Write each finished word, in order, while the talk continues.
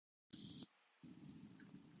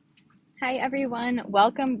Hi, everyone.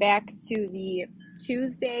 Welcome back to the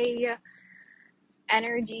Tuesday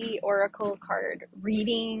Energy Oracle card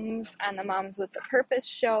readings on the Moms with a Purpose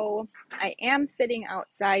show. I am sitting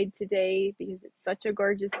outside today because it's such a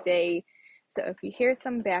gorgeous day. So if you hear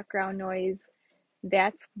some background noise,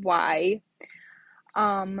 that's why.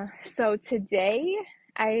 So today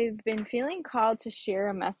I've been feeling called to share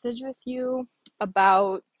a message with you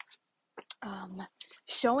about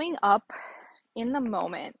showing up in the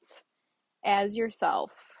moment as yourself.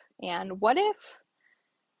 And what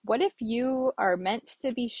if you are meant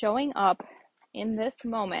to be showing up in this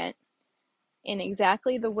moment in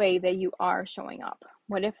exactly the way that you are showing up?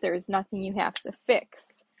 What if there's nothing you have to fix?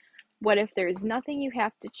 What if there's nothing you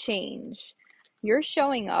have to change? You're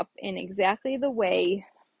showing up in exactly the way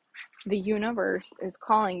the universe is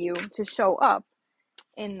calling you to show up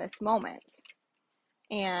in this moment.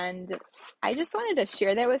 And I just wanted to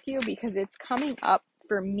share that with you because it's coming up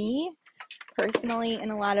for me personally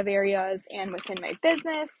in a lot of areas and within my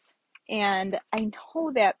business. And I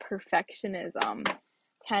know that perfectionism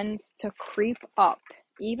tends to creep up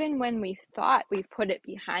even when we thought we put it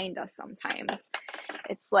behind us sometimes.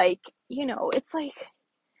 It's like, oh,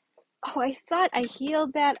 I thought I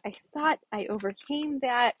healed that. I thought I overcame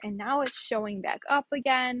that. And now it's showing back up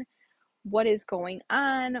again. What is going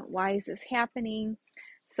on? Why is this happening?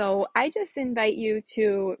 So I just invite you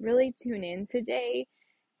to really tune in today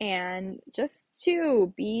and just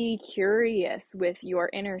to be curious with your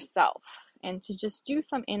inner self and to just do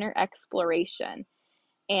some inner exploration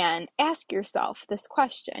and ask yourself this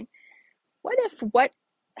question. What if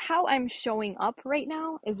how I'm showing up right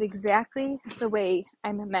now is exactly the way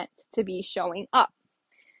I'm meant to be showing up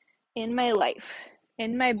in my life,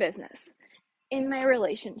 in my business, in my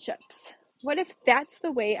relationships? What if that's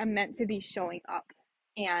the way I'm meant to be showing up?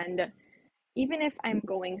 And even if I'm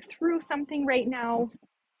going through something right now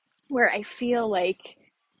where I feel like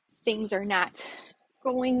things are not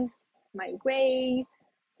going my way,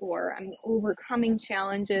 or I'm overcoming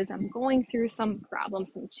challenges, I'm going through some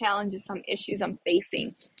problems, some challenges, some issues I'm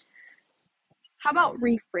facing, how about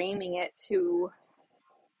reframing it to,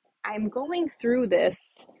 I'm going through this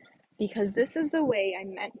because this is the way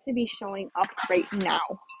I'm meant to be showing up right now.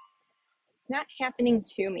 It's not happening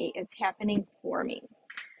to me, it's happening for me.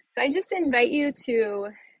 So I just invite you to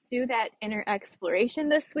do that inner exploration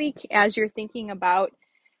this week as you're thinking about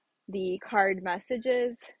the card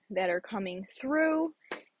messages that are coming through.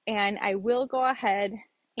 And I will go ahead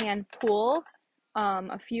and pull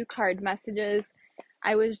a few card messages.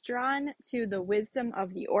 I was drawn to the Wisdom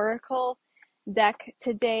of the Oracle deck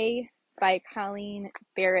today by Colleen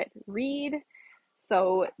Barrett Reed.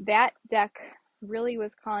 So that deck really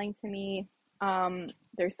was calling to me.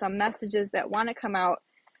 There's some messages that want to come out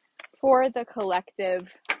for the collective.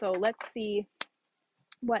 So let's see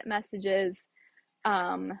what messages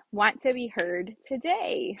want to be heard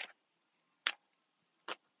today.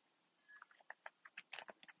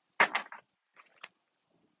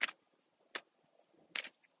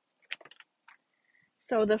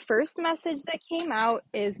 So the first message that came out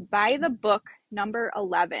is by the book number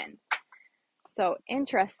 11. So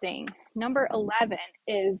interesting. Number 11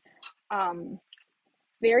 is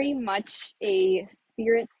very much a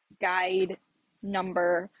spirit guide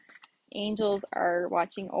number. Angels are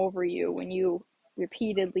watching over you when you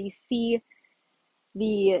repeatedly see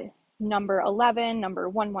the number 11, number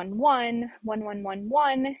 111,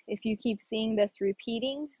 1111. If you keep seeing this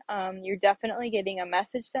repeating, you're definitely getting a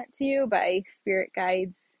message sent to you by spirit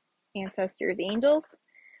guides, ancestors, angels.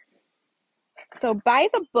 So by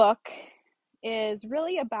the book is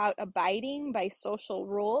really about abiding by social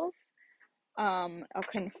rules, a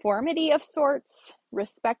conformity of sorts,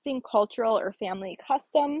 respecting cultural or family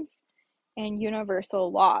customs, and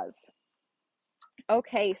universal laws.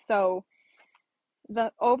 Okay, so the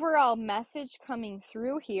overall message coming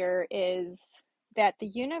through here is that the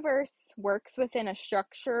universe works within a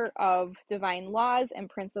structure of divine laws and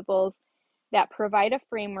principles that provide a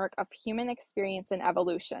framework of human experience and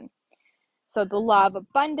evolution. So the law of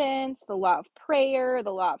abundance, the law of prayer,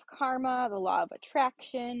 the law of karma, the law of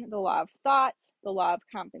attraction, the law of thought, the law of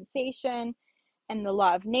compensation, and the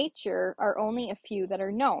law of nature are only a few that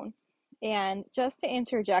are known. And just to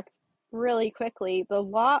interject really quickly, the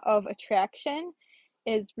law of attraction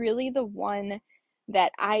is really the one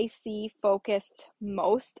that I see focused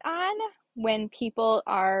most on when people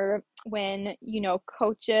are,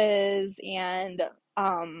 coaches and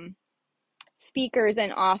speakers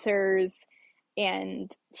and authors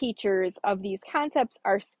and teachers of these concepts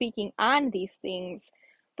are speaking on these things.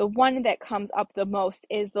 The one that comes up the most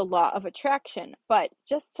is the law of attraction. But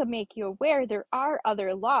just to make you aware, there are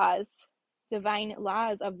other laws divine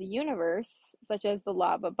laws of the universe, such as the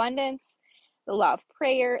law of abundance, the law of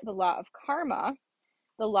prayer, the law of karma,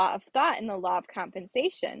 the law of thought, and the law of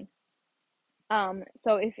compensation.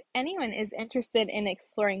 So if anyone is interested in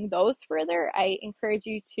exploring those further, I encourage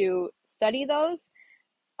you to study those.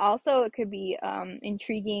 Also, it could be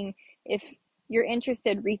intriguing if you're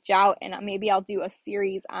interested, reach out and maybe I'll do a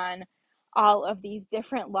series on all of these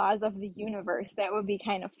different laws of the universe. That would be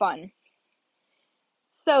kind of fun.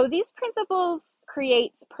 So these principles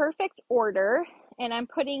create perfect order, and I'm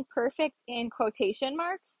putting perfect in quotation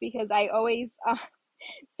marks because I always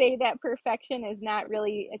say that perfection is not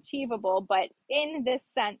really achievable, but in this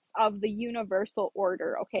sense of the universal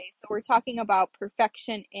order, okay? So we're talking about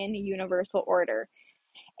perfection in universal order.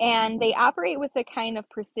 And they operate with a kind of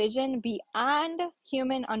precision beyond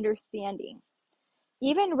human understanding.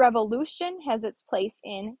 Even revolution has its place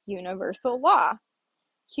in universal law.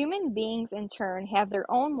 Human beings, in turn, have their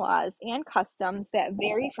own laws and customs that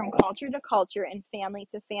vary from culture to culture and family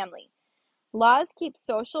to family. Laws keep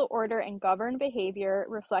social order and govern behavior,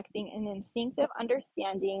 reflecting an instinctive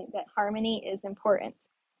understanding that harmony is important.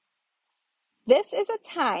 This is a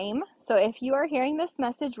time, so if you are hearing this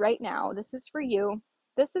message right now, this is for you.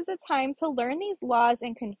 This is a time to learn these laws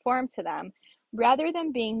and conform to them, rather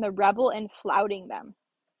than being the rebel and flouting them.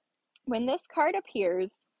 When this card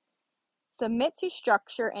appears, submit to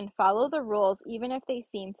structure and follow the rules, even if they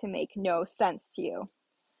seem to make no sense to you.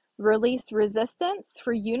 Release resistance,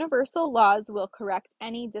 for universal laws will correct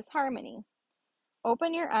any disharmony.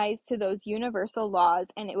 Open your eyes to those universal laws,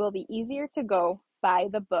 and it will be easier to go by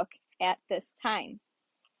the book at this time.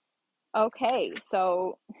 Okay,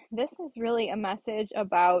 so this is really a message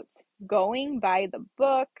about going by the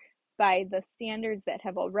book, by the standards that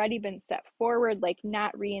have already been set forward, like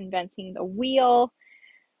not reinventing the wheel,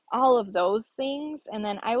 all of those things. And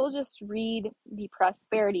then I will just read the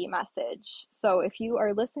prosperity message. So if you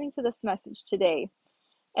are listening to this message today,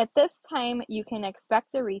 at this time, you can expect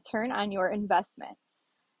a return on your investment.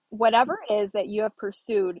 Whatever it is that you have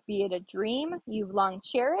pursued, be it a dream you've long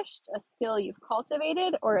cherished, a skill you've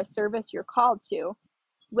cultivated, or a service you're called to,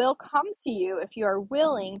 will come to you if you are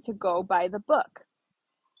willing to go by the book.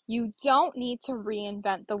 You don't need to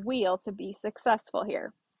reinvent the wheel to be successful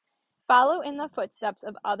here. Follow in the footsteps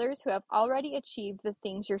of others who have already achieved the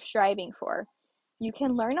things you're striving for. You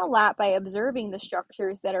can learn a lot by observing the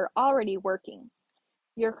structures that are already working.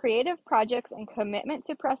 Your creative projects and commitment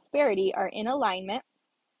to prosperity are in alignment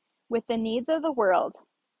with the needs of the world,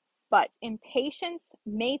 but impatience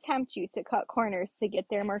may tempt you to cut corners to get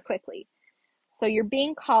there more quickly. So you're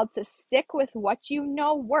being called to stick with what you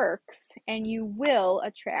know works, and you will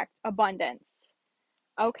attract abundance.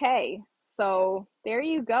 Okay, so there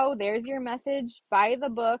you go. There's your message by the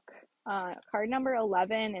book, card number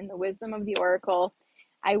 11 in the Wisdom of the Oracle.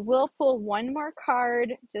 I will pull one more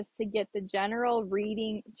card just to get the general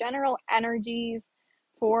reading, general energies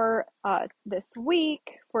for this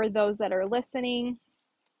week for those that are listening.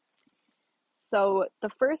 So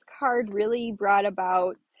the first card really brought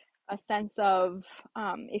about a sense of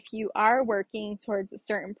if you are working towards a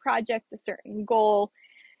certain project, a certain goal,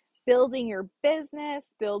 building your business,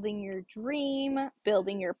 building your dream,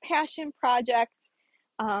 building your passion project,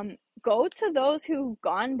 go to those who've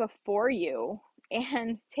gone before you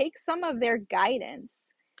and take some of their guidance.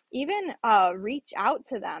 Even reach out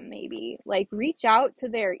to them, maybe like reach out to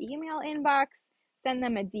their email inbox, send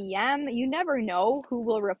them a DM. You never know who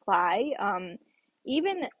will reply.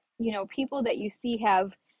 Even, people that you see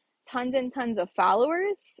have tons and tons of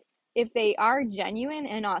followers, if they are genuine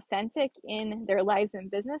and authentic in their lives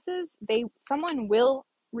and businesses, someone will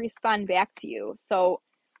respond back to you. So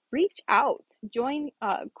reach out, join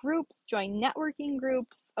groups, join networking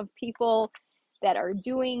groups of people that are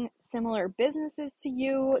doing similar businesses to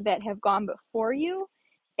you, that have gone before you,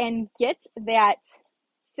 and get that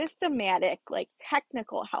systematic, like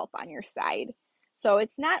technical help on your side. So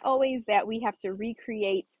it's not always that we have to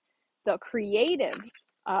recreate the creative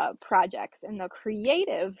projects and the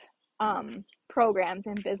creative programs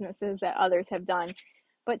and businesses that others have done,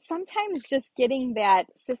 but sometimes just getting that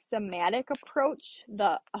systematic approach,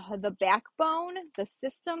 the backbone, the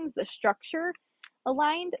systems, the structure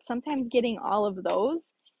aligned, sometimes getting all of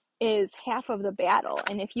those is half of the battle.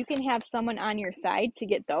 And if you can have someone on your side to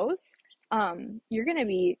get those, you're going to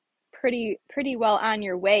be pretty well on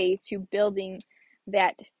your way to building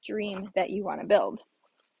that dream that you want to build.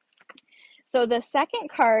 So the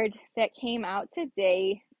second card that came out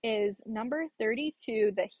today is number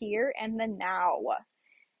 32, the here and the now.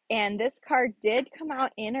 And this card did come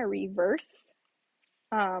out in a reverse,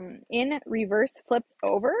 flipped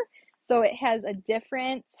over. So it has a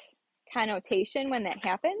different connotation when that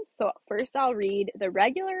happens. So first I'll read the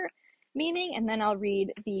regular meaning and then I'll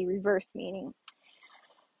read the reverse meaning.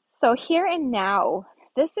 So here and now,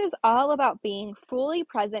 this is all about being fully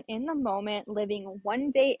present in the moment, living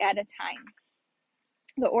one day at a time.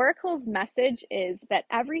 The oracle's message is that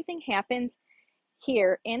everything happens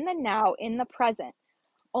here in the now, in the present.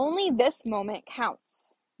 Only this moment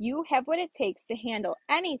counts. You have what it takes to handle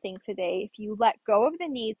anything today if you let go of the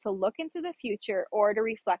need to look into the future or to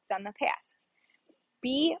reflect on the past.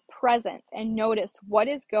 Be present and notice what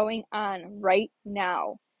is going on right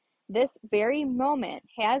now. This very moment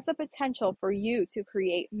has the potential for you to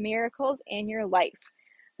create miracles in your life.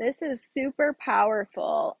 This is super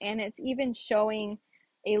powerful, and it's even showing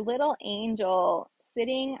a little angel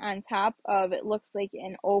sitting on top of, it looks like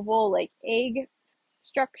an oval, like egg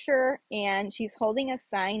structure, and she's holding a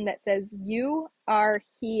sign that says, "You are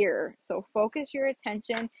here." So focus your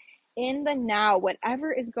attention in the now.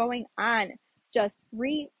 Whatever is going on, just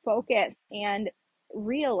refocus and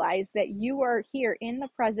realize that you are here in the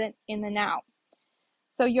present, in the now.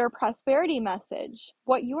 So your prosperity message,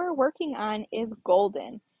 what you are working on is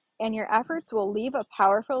golden, and your efforts will leave a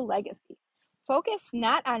powerful legacy. Focus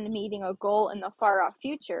not on meeting a goal in the far off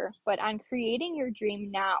future, but on creating your dream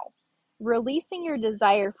now, releasing your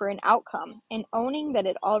desire for an outcome and owning that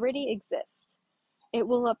it already exists. It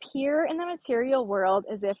will appear in the material world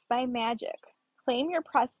as if by magic. Claim your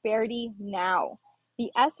prosperity now.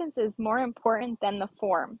 The essence is more important than the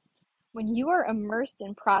form. When you are immersed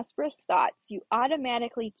in prosperous thoughts, you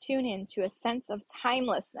automatically tune into a sense of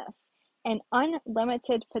timelessness and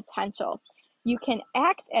unlimited potential. You can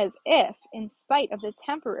act as if, in spite of the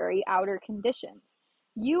temporary outer conditions,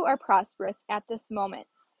 you are prosperous at this moment.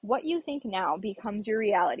 What you think now becomes your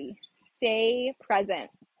reality. Stay present.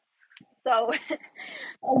 So,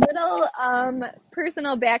 a little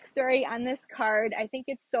personal backstory on this card. I think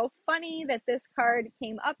it's so funny that this card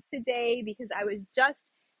came up today because I was just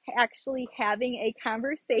actually having a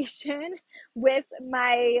conversation with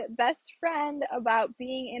my best friend about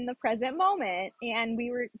being in the present moment. And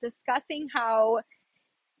we were discussing how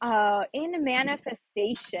in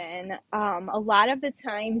manifestation, a lot of the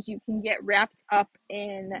times you can get wrapped up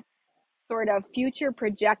in sort of future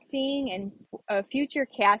projecting and future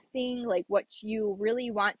casting, like what you really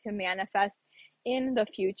want to manifest in the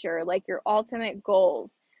future, like your ultimate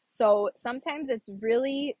goals. So sometimes it's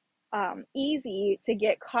really easy to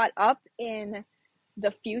get caught up in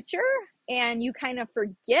the future, and you kind of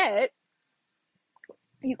forget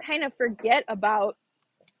about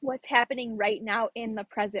what's happening right now in the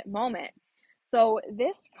present moment. So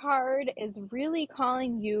this card is really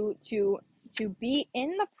calling you to be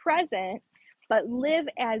in the present, but live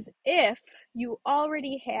as if you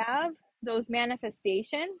already have those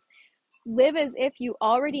manifestations. Live as if you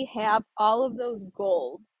already have all of those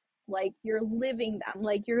goals, like you're living them,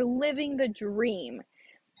 like you're living the dream.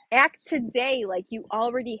 Act today like you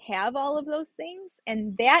already have all of those things,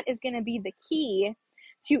 and that is going to be the key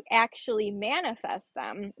to actually manifest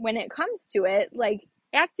them when it comes to it, like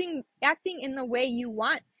acting in the way you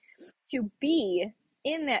want to be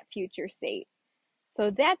in that future state. So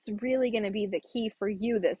that's really going to be the key for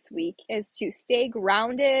you this week, is to stay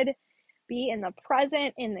grounded, be in the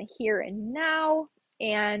present, in the here and now,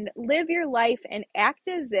 and live your life and act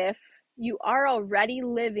as if you are already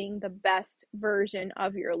living the best version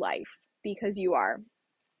of your life, because you are.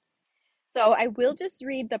 So I will just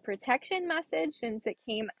read the protection message since it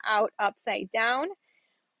came out upside down.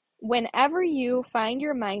 Whenever you find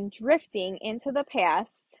your mind drifting into the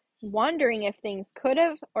past, wondering if things could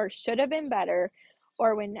have or should have been better,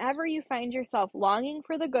 or whenever you find yourself longing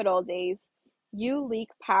for the good old days, you leak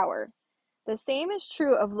power. The same is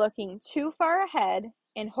true of looking too far ahead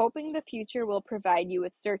and hoping the future will provide you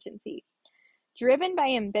with certainty. Driven by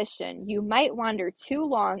ambition, you might wander too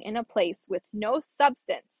long in a place with no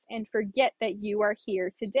substance and forget that you are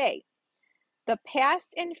here today. The past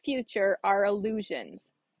and future are illusions.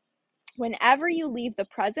 Whenever you leave the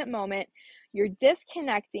present moment, you're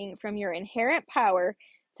disconnecting from your inherent power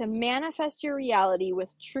to manifest your reality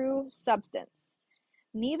with true substance.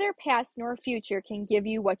 Neither past nor future can give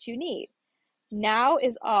you what you need. Now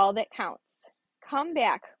is all that counts. Come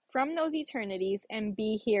back from those eternities and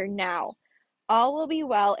be here now. All will be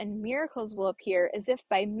well and miracles will appear as if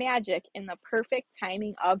by magic in the perfect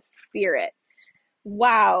timing of spirit.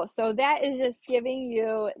 Wow. So that is just giving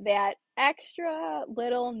you that extra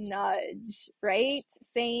little nudge, right?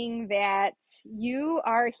 Saying that you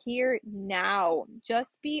are here now.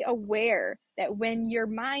 Just be aware that when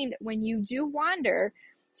you do wander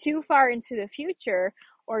too far into the future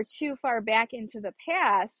or too far back into the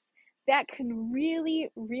past, that can really,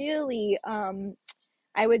 really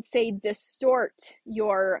I would say distort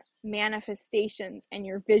your manifestations and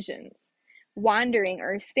your visions, wandering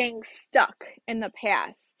or staying stuck in the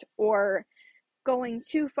past or going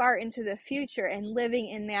too far into the future and living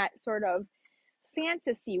in that sort of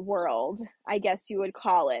fantasy world, I guess you would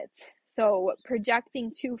call it. So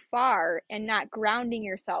projecting too far and not grounding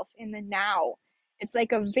yourself in the now. It's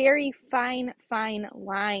like a very fine, fine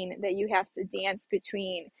line that you have to dance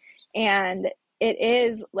between. And it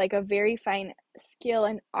is like a very fine skill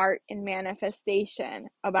and art in manifestation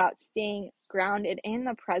about staying grounded in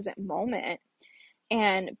the present moment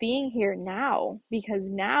and being here now, because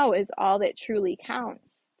now is all that truly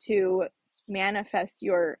counts to manifest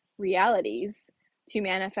your realities, to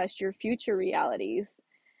manifest your future realities,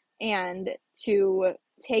 and to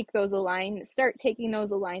start taking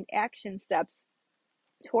those aligned action steps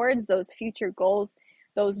towards those future goals.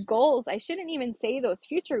 Those goals, I shouldn't even say those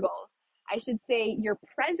future goals, I should say your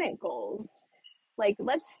present goals. Like,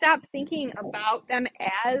 let's stop thinking about them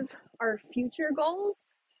as our future goals.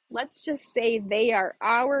 Let's just say they are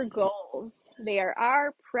our goals. They are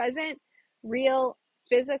our present, real,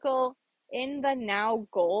 physical, in the now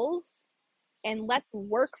goals. And let's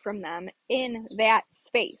work from them in that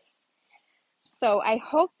space. So I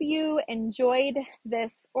hope you enjoyed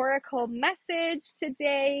this Oracle message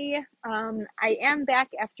today. I am back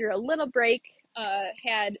after a little break,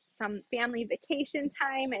 had some family vacation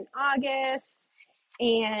time in August,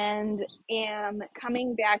 and am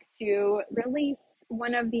coming back to release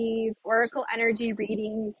one of these Oracle energy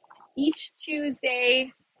readings each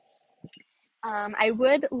Tuesday. I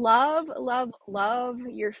would love, love, love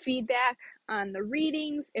your feedback on the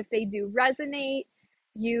readings. If they do resonate,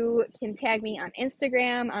 you can tag me on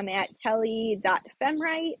Instagram. I'm at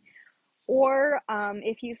kelly.femrite. Or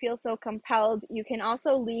if you feel so compelled, you can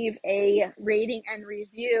also leave a rating and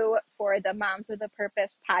review for the Moms with a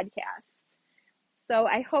Purpose podcast. So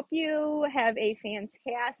I hope you have a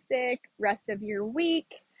fantastic rest of your week.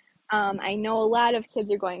 I know a lot of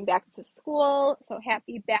kids are going back to school, so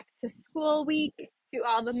happy back to school week to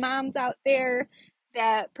all the moms out there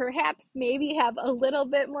that perhaps maybe have a little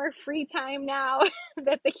bit more free time now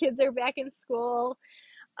that the kids are back in school.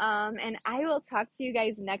 And I will talk to you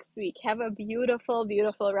guys next week. Have a beautiful,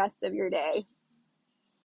 beautiful rest of your day.